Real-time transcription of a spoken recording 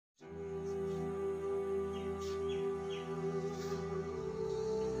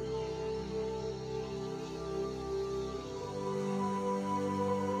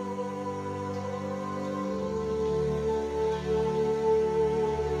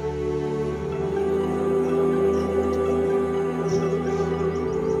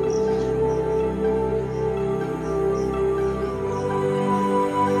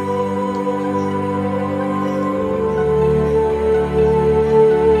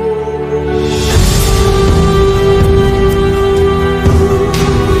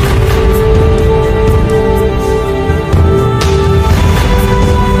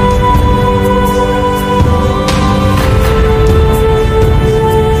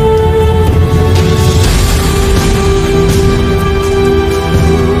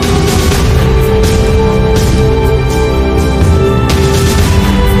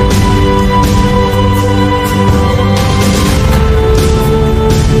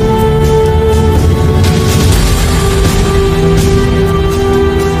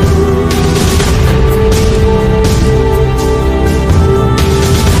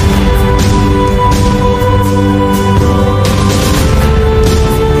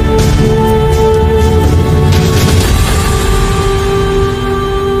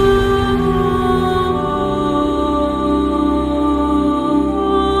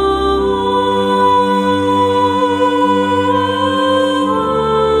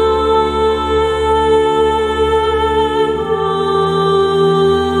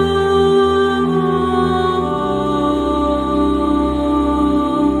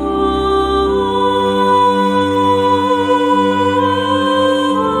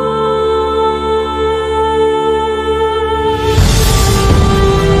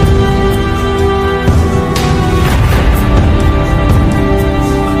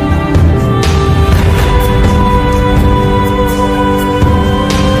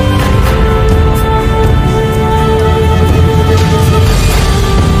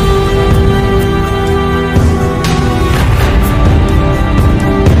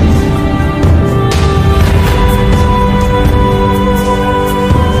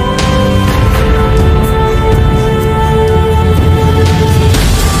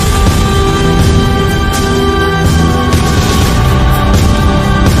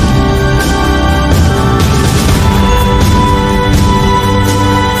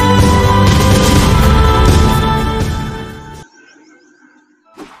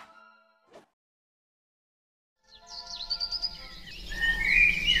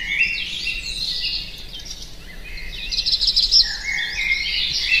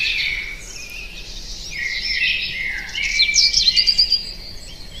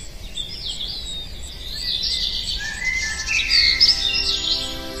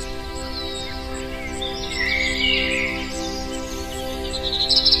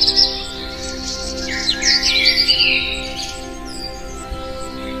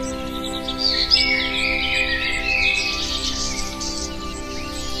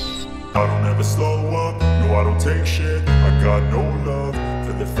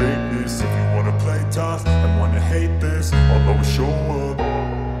the fakeness. If you wanna play tough and wanna hate this, I'll always show up.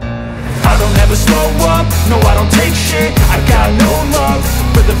 I don't ever slow up, no I don't take shit. I got no love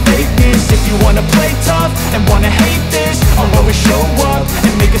for the fakeness. If you wanna play tough and wanna hate this, I'll always show up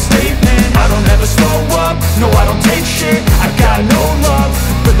and make a statement. I don't ever slow up, no I don't take shit. I got no love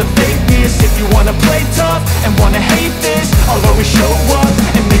for the fakeness. If you wanna play tough and wanna hate this, I'll always show up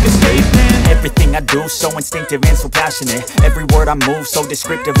and make a statement. Everything I do so instinctive and so passionate. Every word I move so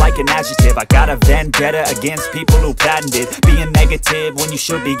descriptive like an adjective. I got a vendetta against people who patented being negative when you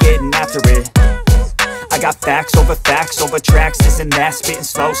should be getting after it. I got facts over tracks, this and that. Spitting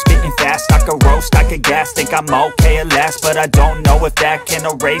slow, spitting fast. I could roast, I could gas. Think I'm okay at last, but I don't know if that can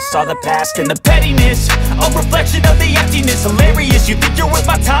erase all the past. And the pettiness, a reflection of the emptiness. Hilarious, you think you're worth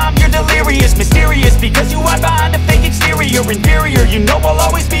my time, you're delirious. Mysterious, because you hide behind a fake exterior. Inferior, you know I'll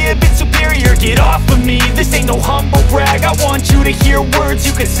always be a bit superior. Get off of me, this ain't no humble brag. I want you to hear words,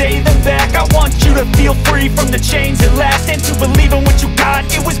 you can say them back. I want you to feel free from the chains at last, and to believe in what you got,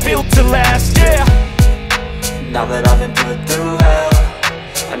 it was built to last, yeah. Now that I've been put through hell,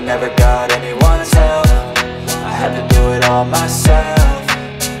 I never got anyone's help. I had to do it all myself.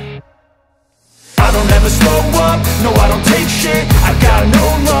 I don't ever slow up, no I don't take shit. I got no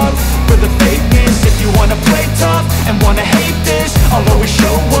love for the fakeness. If you wanna play tough and wanna hate this, I'll always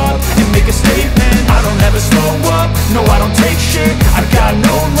show up and make a statement. I don't ever slow up, no I don't take shit. I got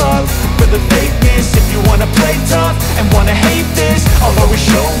no love for the fakeness. If you wanna play tough and wanna hate this, I'll always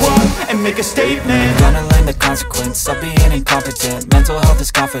show up and make a statement. Gonna learn the consequence of being incompetent. Mental health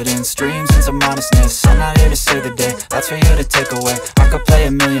is confidence, dreams and some honestness. I'm not here to save the day, that's for you to take away. I could play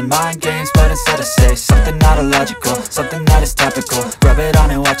a million mind games, but instead I say something not illogical, something that is topical. Rub it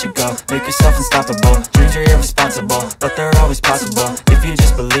on and watch it go, make yourself unstoppable. Dreams are irresponsible, but they're always possible. If you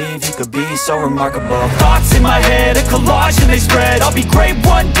just believe, you could be so remarkable. Thoughts in my head, a collage and they spread. I'll be great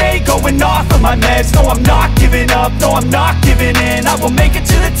one day, going off of my meds. No, I'm not giving up, no, I'm not giving in. I will make it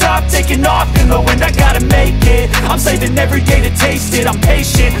to the top, taking off in the wind. I gotta make it, I'm saving every day to taste it. I'm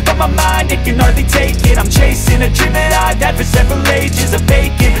patient, but my mind, it can hardly take it. I'm chasing a dream that I've had for several ages. A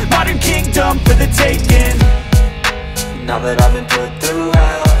vacant, modern kingdom for the taking. Now that I've been put through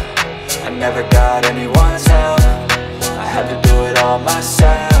hell, I never got anyone's help. I had to do it all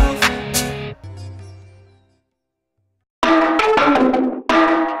myself.